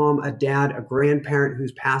 a mom, a dad, a grandparent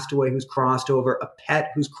who's passed away, who's crossed over, a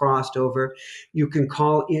pet who's crossed over. You can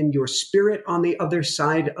call in your spirit on the other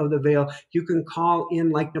side of the veil. You can call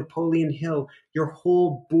in, like Napoleon Hill, your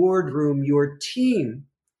whole boardroom, your team.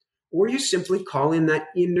 Or you simply call in that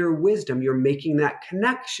inner wisdom. You're making that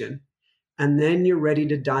connection. And then you're ready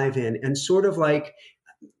to dive in. And sort of like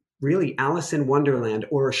really Alice in Wonderland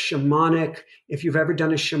or a shamanic, if you've ever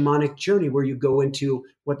done a shamanic journey where you go into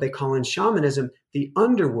what they call in shamanism, the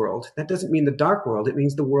underworld. That doesn't mean the dark world. It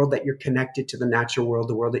means the world that you're connected to the natural world,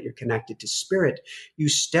 the world that you're connected to spirit. You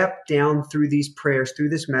step down through these prayers, through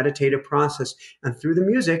this meditative process and through the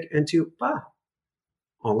music and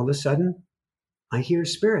all of a sudden, I hear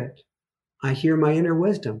spirit. I hear my inner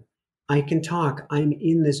wisdom. I can talk. I'm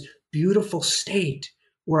in this beautiful state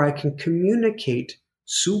where I can communicate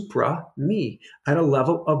supra me at a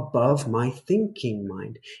level above my thinking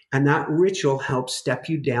mind. And that ritual helps step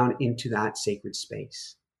you down into that sacred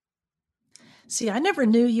space. See, I never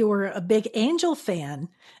knew you were a big angel fan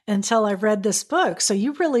until I read this book. So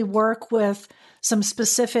you really work with some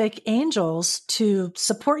specific angels to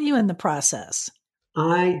support you in the process.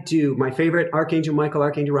 I do. My favorite, Archangel Michael,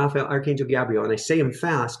 Archangel Raphael, Archangel Gabriel. And I say them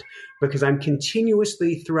fast because I'm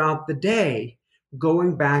continuously throughout the day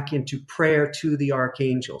going back into prayer to the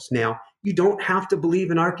archangels. Now, you don't have to believe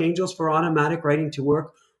in archangels for automatic writing to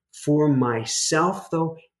work. For myself,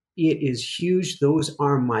 though, it is huge. Those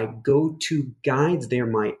are my go-to guides. They're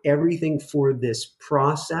my everything for this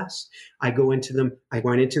process. I go into them. I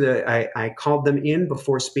called them in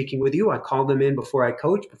before speaking with you. I called them in before I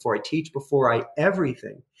coach, before I teach, before I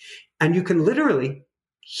everything. And you can literally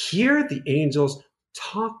hear the angels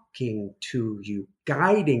talking to you,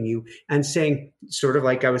 guiding you, and saying, sort of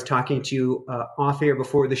like I was talking to you off air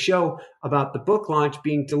before the show about the book launch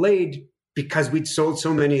being delayed because we'd sold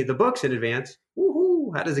so many of the books in advance.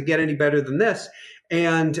 Woohoo! How does it get any better than this?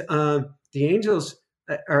 And the angels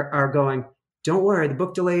are going, don't worry, the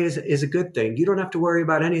book delay is a good thing. You don't have to worry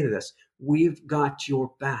about any of this. We've got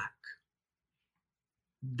your back.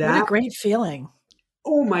 What a great feeling.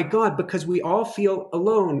 Oh my God, because we all feel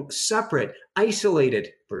alone, separate, isolated,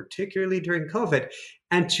 particularly during COVID.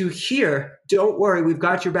 And to hear, don't worry, we've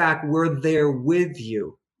got your back, we're there with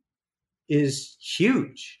you, is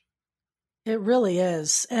huge. It really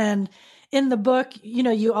is. And in the book,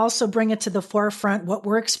 you also bring it to the forefront what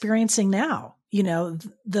we're experiencing now.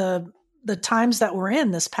 The times that we're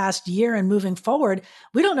in this past year and moving forward,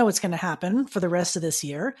 we don't know what's going to happen for the rest of this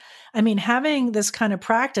year. I mean, having this kind of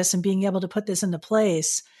practice and being able to put this into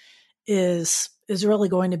place is really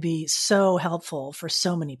going to be so helpful for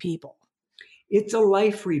so many people. It's a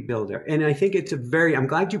life rebuilder. And I think I'm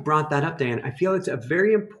glad you brought that up, Dan. I feel it's a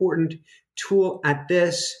very important tool at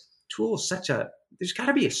this. Tool is there's got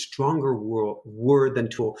to be a stronger word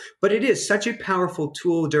than tool, but it is such a powerful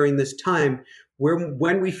tool during this time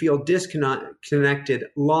when we feel disconnected,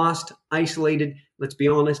 lost, isolated, let's be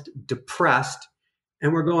honest, depressed,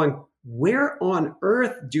 and we're going, where on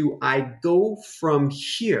earth do I go from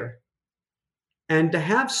here? And to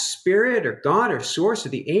have spirit or God or source or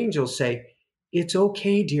the angels say, it's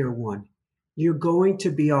okay, dear one. You're going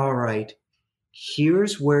to be all right.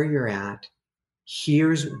 Here's where you're at.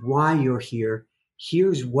 Here's why you're here.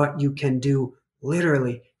 Here's what you can do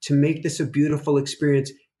literally to make this a beautiful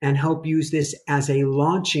experience and help use this as a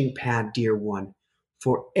launching pad, dear one,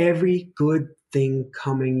 for every good thing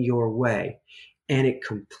coming your way. And it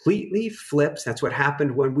completely flips. That's what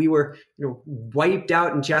happened when we were, wiped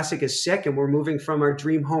out and Jessica's sick and we're moving from our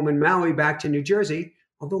dream home in Maui back to New Jersey.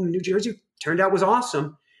 Although New Jersey turned out was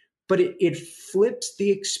awesome, but it flips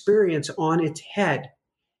the experience on its head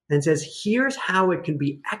and says, here's how it can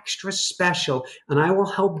be extra special. And I will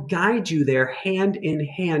help guide you there hand in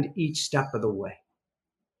hand each step of the way.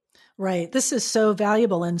 Right. This is so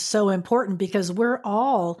valuable and so important because we're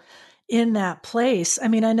all in that place. I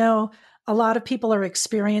mean, I know a lot of people are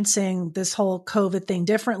experiencing this whole COVID thing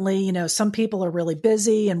differently. Some people are really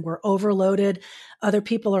busy and we're overloaded. Other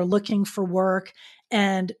people are looking for work.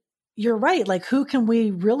 And you're right. Like, who can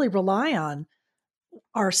we really rely on?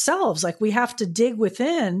 Ourselves. Like, we have to dig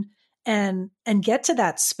within and get to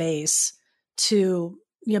that space to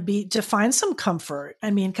to find some comfort.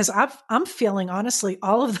 I mean, because I'm feeling honestly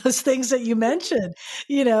all of those things that you mentioned.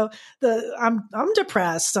 I'm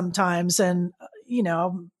depressed sometimes, and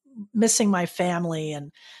missing my family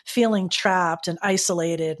and feeling trapped and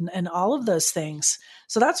isolated and all of those things.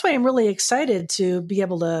 So that's why I'm really excited to be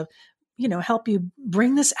able to help you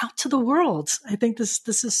bring this out to the world. I think this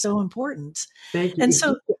is so important. Thank you. And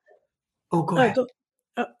so, go ahead.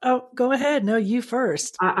 Go ahead. No, you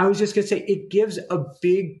first. I was just going to say, it gives a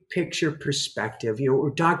big picture perspective.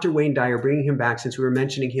 Dr. Wayne Dyer, bringing him back since we were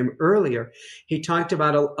mentioning him earlier, he talked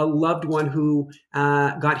about a loved one who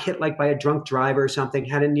got hit like by a drunk driver or something,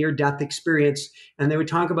 had a near-death experience, and they would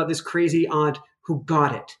talk about this crazy aunt who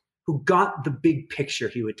got it, who got the big picture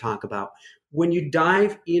he would talk about. When you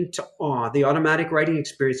dive into awe, the automatic writing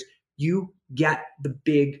experience, you get the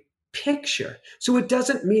big picture. So it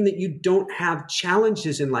doesn't mean that you don't have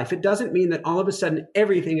challenges in life. It doesn't mean that all of a sudden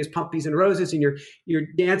everything is puppies and roses and you're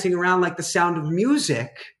dancing around like the sound of music.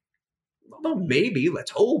 Well, maybe,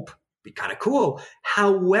 let's hope, be kind of cool.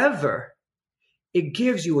 However, it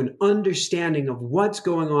gives you an understanding of what's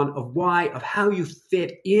going on, of why, of how you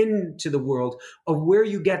fit into the world, of where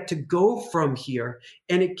you get to go from here.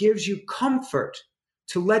 And it gives you comfort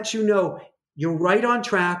to let you know you're right on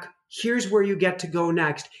track. Here's where you get to go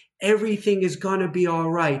next. Everything is going to be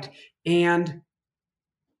all right. And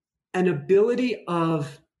an ability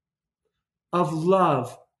of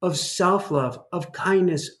love, of self-love, of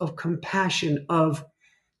kindness, of compassion,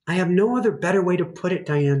 I have no other better way to put it,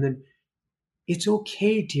 Diane, than it's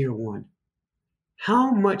okay, dear one.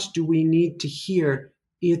 How much do we need to hear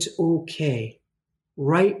it's okay?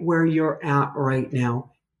 Right where you're at right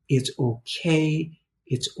now, it's okay,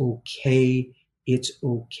 it's okay, it's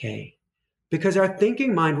okay. Because our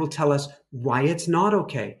thinking mind will tell us why it's not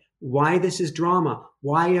okay, why this is drama,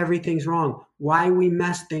 why everything's wrong, why we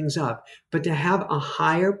mess things up. But to have a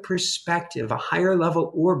higher perspective, a higher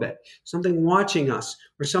level orbit, something watching us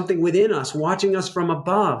or something within us, watching us from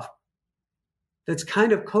above, that's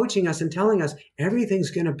kind of coaching us and telling us everything's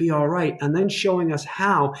going to be all right, and then showing us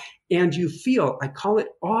how. And you feel, I call it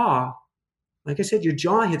awe. Like I said, your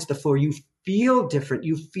jaw hits the floor. You feel different.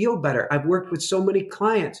 You feel better. I've worked with so many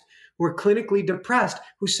clients who are clinically depressed,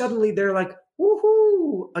 who suddenly they're like,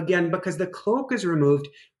 woohoo, again, because the cloak is removed,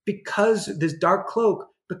 because this dark cloak,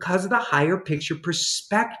 because of the higher picture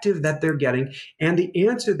perspective that they're getting and the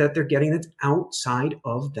answer that they're getting that's outside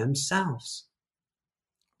of themselves.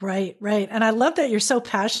 Right, right. And I love that you're so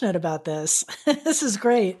passionate about this. This is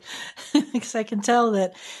great because I can tell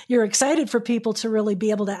that you're excited for people to really be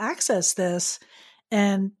able to access this.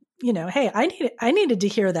 And, hey, I needed to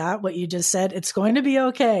hear that, what you just said. It's going to be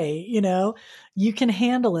okay. You can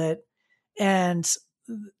handle it. And,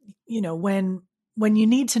 when you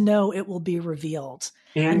need to know, it will be revealed.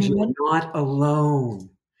 And you're not alone.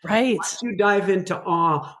 Right. Once you dive into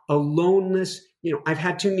awe, aloneness, I've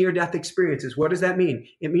had 2 near-death experiences. What does that mean?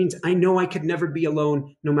 It means I know I could never be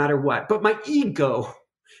alone no matter what. But my ego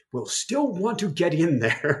will still want to get in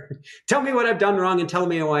there. Tell me what I've done wrong and tell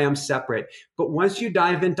me why I'm separate. But once you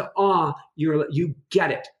dive into awe, you get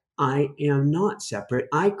it. I am not separate.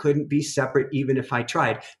 I couldn't be separate even if I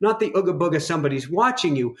tried. Not the ooga booga somebody's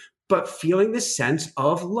watching you, but feeling this sense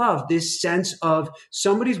of love, this sense of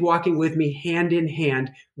somebody's walking with me hand in hand.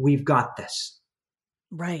 We've got this.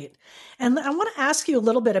 Right. And I want to ask you a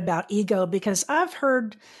little bit about ego, because I've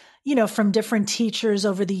heard, from different teachers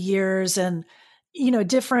over the years, and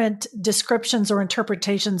different descriptions or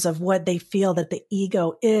interpretations of what they feel that the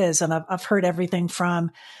ego is. And I've heard everything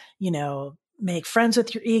from, make friends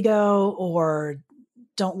with your ego, or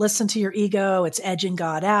don't listen to your ego, it's edging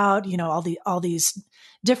God out, all these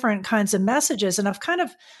different kinds of messages. And I've kind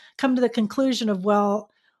of come to the conclusion of,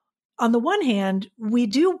 well, on the one hand, we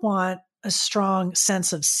do want a strong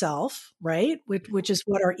sense of self, right? Which is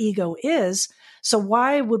what our ego is. So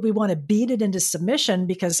why would we want to beat it into submission?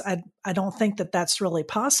 Because I don't think that that's really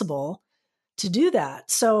possible to do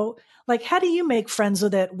that. So like, how do you make friends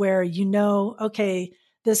with it where okay,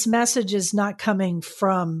 this message is not coming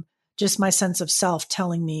from just my sense of self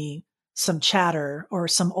telling me some chatter or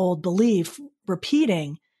some old belief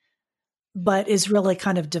repeating, but is really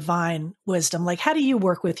kind of divine wisdom? Like, how do you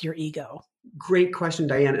work with your ego? Great question,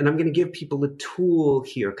 Diane. And I'm going to give people a tool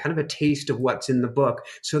here, kind of a taste of what's in the book,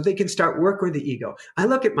 so they can start work with the ego. I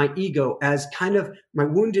look at my ego as kind of my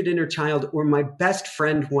wounded inner child, or my best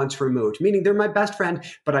friend once removed, meaning they're my best friend,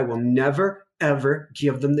 but I will never, ever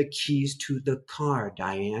give them the keys to the car,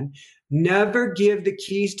 Diane. Never give the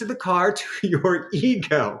keys to the car to your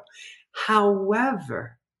ego.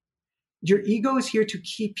 However, your ego is here to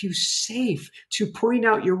keep you safe, to point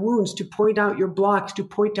out your wounds, to point out your blocks, to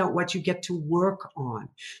point out what you get to work on.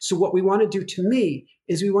 So what we want to do, to me,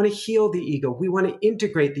 is we want to heal the ego. We want to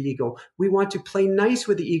integrate the ego. We want to play nice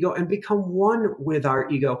with the ego and become one with our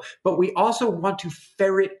ego. But we also want to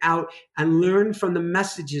ferret out and learn from the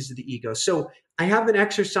messages of the ego. So I have an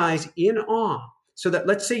exercise in awe. So that,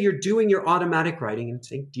 let's say you're doing your automatic writing and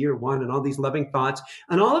saying, dear one, and all these loving thoughts,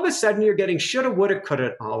 and all of a sudden you're getting shoulda, woulda,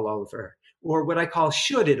 coulda all over, or what I call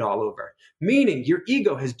should it all over, meaning your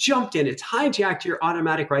ego has jumped in, it's hijacked your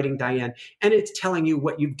automatic writing, Diane, and it's telling you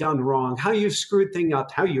what you've done wrong, how you've screwed things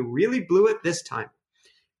up, how you really blew it this time.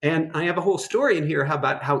 And I have a whole story in here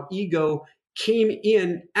about how ego came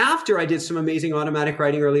in after I did some amazing automatic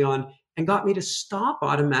writing early on and got me to stop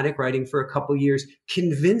automatic writing for a couple years,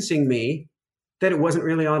 convincing me that it wasn't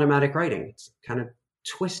really automatic writing. It's kind of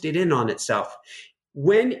twisted in on itself.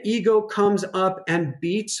 When ego comes up and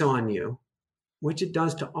beats on you, which it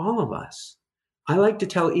does to all of us, I like to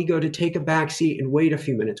tell ego to take a back seat and wait a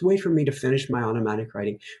few minutes. Wait for me to finish my automatic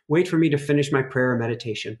writing. Wait for me to finish my prayer or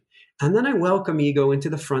meditation. And then I welcome ego into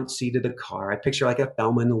the front seat of the car. I picture like a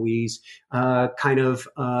Thelma and Louise, kind of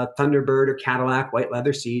Thunderbird or Cadillac, white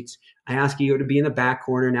leather seats. I ask ego to be in the back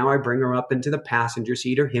corner. Now I bring her up into the passenger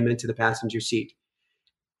seat, or him into the passenger seat.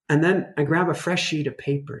 And then I grab a fresh sheet of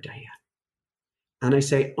paper, Diane. And I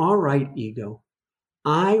say, all right, ego,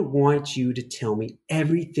 I want you to tell me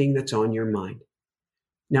everything that's on your mind.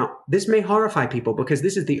 Now, this may horrify people because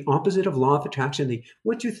this is the opposite of law of attraction.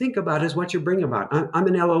 What you think about is what you bring about. I'm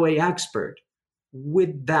an LOA expert.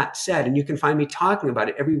 With that said, and you can find me talking about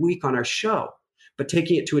it every week on our show, but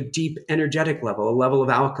taking it to a deep energetic level, a level of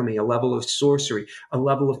alchemy, a level of sorcery, a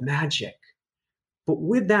level of magic. But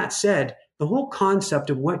with that said, the whole concept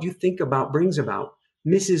of what you think about brings about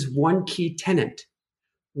misses one key tenet.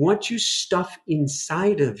 What you stuff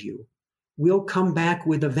inside of you will come back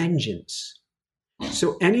with a vengeance.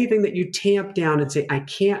 So anything that you tamp down and say, I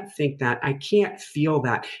can't think that, I can't feel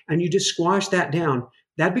that, and you just squash that down,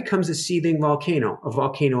 that becomes a seething volcano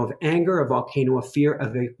of anger, a volcano of fear,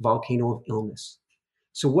 a volcano of illness.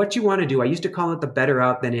 So what you want to do, I used to call it the better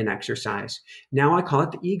out than in exercise. Now I call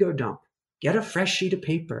it the ego dump. Get a fresh sheet of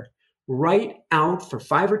paper. Write out for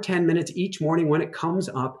 5 or 10 minutes each morning when it comes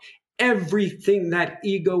up everything that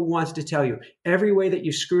ego wants to tell you. Every way that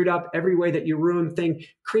you screwed up, every way that you ruined things,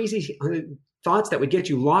 crazy thoughts that would get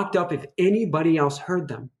you locked up if anybody else heard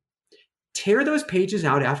them. Tear those pages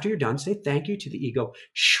out after you're done. Say thank you to the ego.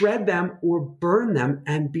 Shred them or burn them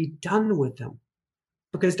and be done with them.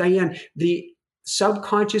 Because, Diane, the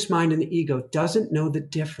subconscious mind and the ego doesn't know the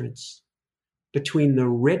difference between the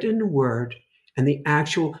written word and the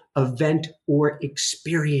actual event or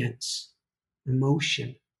experience,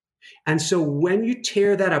 emotion. And so when you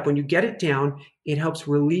tear that up, when you get it down, it helps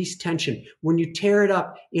release tension. When you tear it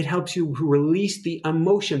up, it helps you release the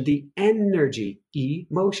emotion, the energy,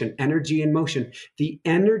 emotion, energy and motion, the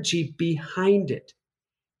energy behind it.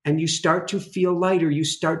 And you start to feel lighter. You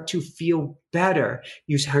start to feel better.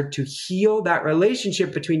 You start to heal that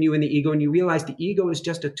relationship between you and the ego. And you realize the ego is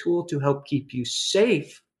just a tool to help keep you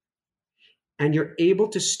safe. And you're able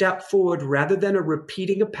to step forward rather than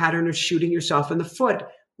repeating a pattern of shooting yourself in the foot,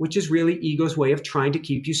 which is really ego's way of trying to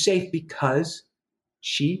keep you safe because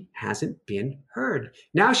she hasn't been heard.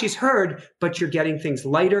 Now she's heard, but you're getting things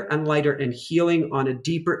lighter and lighter and healing on a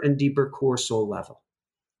deeper and deeper core soul level.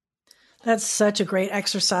 That's such a great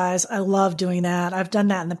exercise. I love doing that. I've done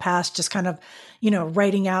that in the past, just kind of,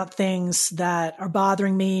 writing out things that are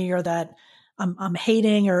bothering me or that I'm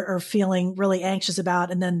hating or feeling really anxious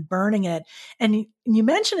about, and then burning it. And you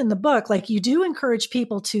mentioned in the book, like you do encourage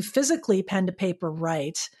people to physically pen to paper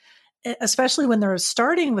write, especially when they're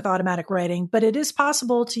starting with automatic writing, but it is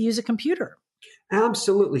possible to use a computer.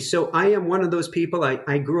 Absolutely. So I am one of those people.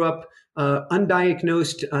 I grew up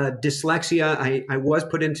undiagnosed dyslexia. I was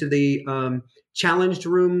put into the challenged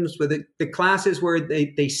rooms with the classes where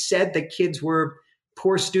they said that kids were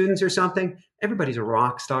poor students or something. Everybody's a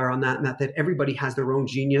rock star on that method. Everybody has their own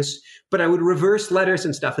genius. But I would reverse letters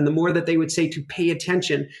and stuff. And the more that they would say to pay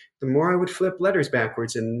attention, the more I would flip letters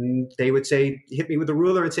backwards. And they would say, hit me with a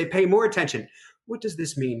ruler and say, pay more attention. What does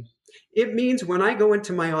this mean? It means when I go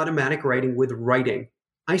into my automatic writing with writing,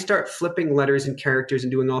 I start flipping letters and characters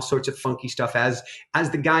and doing all sorts of funky stuff as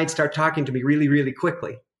the guides start talking to me really, really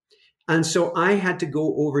quickly. And so I had to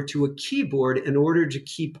go over to a keyboard in order to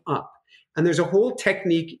keep up. And there's a whole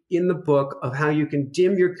technique in the book of how you can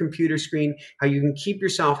dim your computer screen, how you can keep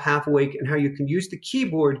yourself half awake, and how you can use the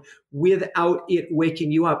keyboard without it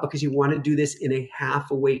waking you up, because you want to do this in a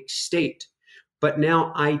half awake state. But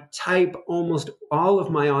now I type almost all of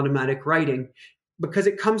my automatic writing because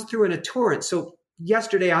it comes through in a torrent. So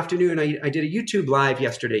yesterday afternoon, I did a YouTube live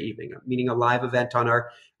yesterday evening, meaning a live event on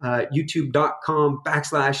our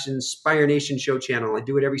youtube.com/Inspire Nation show channel. I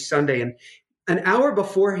do it every Sunday. And an hour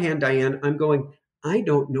beforehand, Diane, I'm going, I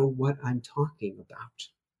don't know what I'm talking about.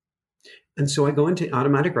 And so I go into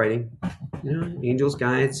automatic writing, angels,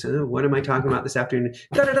 guides, what am I talking about this afternoon?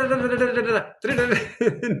 And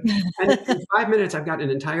in 5 minutes, I've got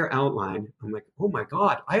an entire outline. I'm like, oh my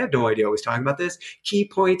God, I had no idea I was talking about this. Key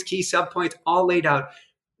points, key subpoints, all laid out,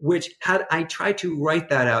 which had I tried to write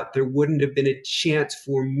that out, there wouldn't have been a chance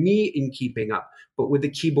for me in keeping up. But with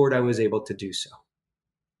the keyboard, I was able to do so.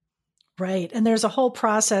 Right. And there's a whole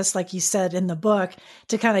process, like you said in the book,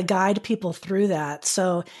 to kind of guide people through that.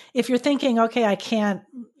 So if you're thinking, okay, I can't,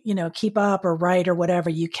 keep up or write or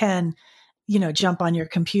whatever, you can, jump on your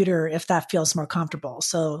computer if that feels more comfortable.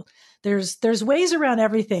 So there's ways around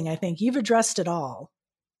everything. I think you've addressed it all.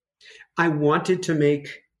 I wanted to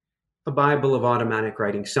make a Bible of automatic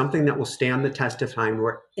writing, something that will stand the test of time,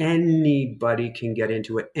 where anybody can get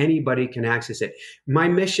into it. Anybody can access it. My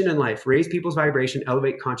mission in life, raise people's vibration,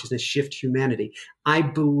 elevate consciousness, shift humanity. I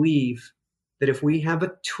believe that if we have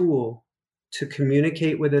a tool to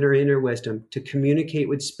communicate with our inner wisdom, to communicate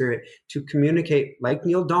with spirit, to communicate, like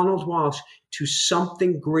Neil Donald Walsh, to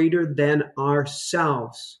something greater than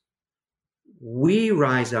ourselves, we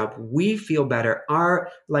rise up, we feel better.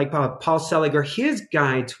 Like Paul Seliger, his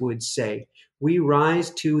guides would say, we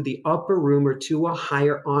rise to the upper room or to a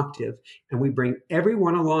higher octave, and we bring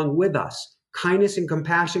everyone along with us. Kindness and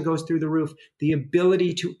compassion goes through the roof. The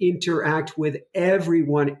ability to interact with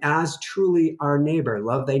everyone as truly our neighbor,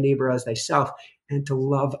 love thy neighbor as thyself, and to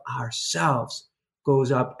love ourselves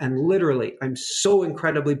goes up. And literally, I'm so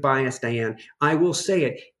incredibly biased, Diane, I will say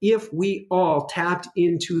it. If we all tapped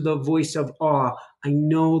into the voice of awe, I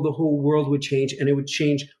know the whole world would change, and it would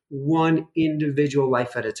change one individual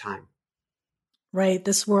life at a time. Right.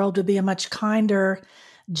 This world would be a much kinder,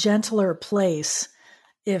 gentler place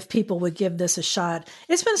if people would give this a shot.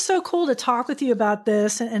 It's been so cool to talk with you about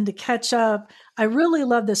this and to catch up. I really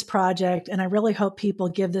love this project, and I really hope people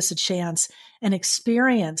give this a chance and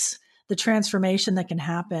experience the transformation that can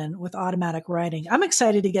happen with automatic writing. I'm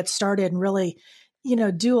excited to get started and really,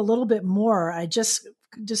 do a little bit more. I just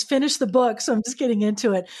finished the book, so I'm just getting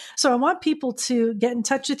into it. So I want people to get in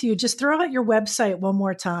touch with you. Just throw out your website one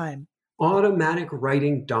more time.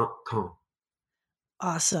 automaticwriting.com.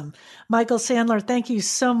 Awesome. Michael Sandler, thank you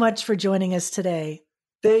so much for joining us today.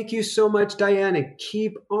 Thank you so much, Diana.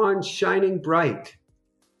 Keep on shining bright.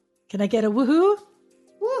 Can I get a woohoo?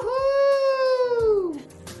 Woohoo!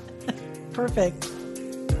 Perfect.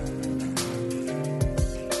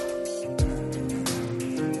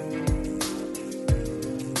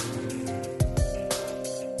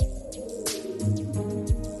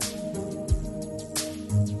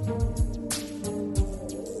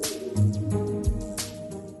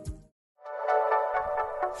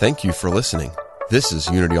 Thank you for listening. This is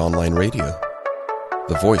Unity Online Radio,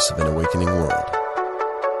 the voice of an awakening world.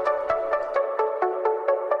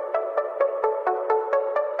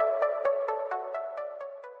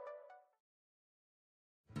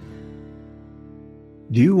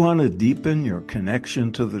 Do you want to deepen your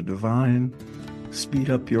connection to the divine, speed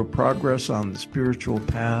up your progress on the spiritual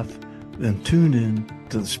path? Then tune in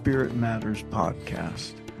to the Spirit Matters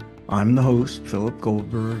podcast. I'm the host, Philip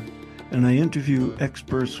Goldberg, and I interview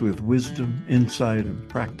experts with wisdom, insight, and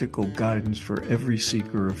practical guidance for every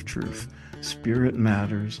seeker of truth. Spirit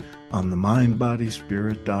Matters on the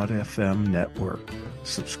MindBodySpirit.fm network.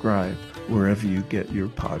 Subscribe wherever you get your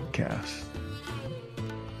podcasts.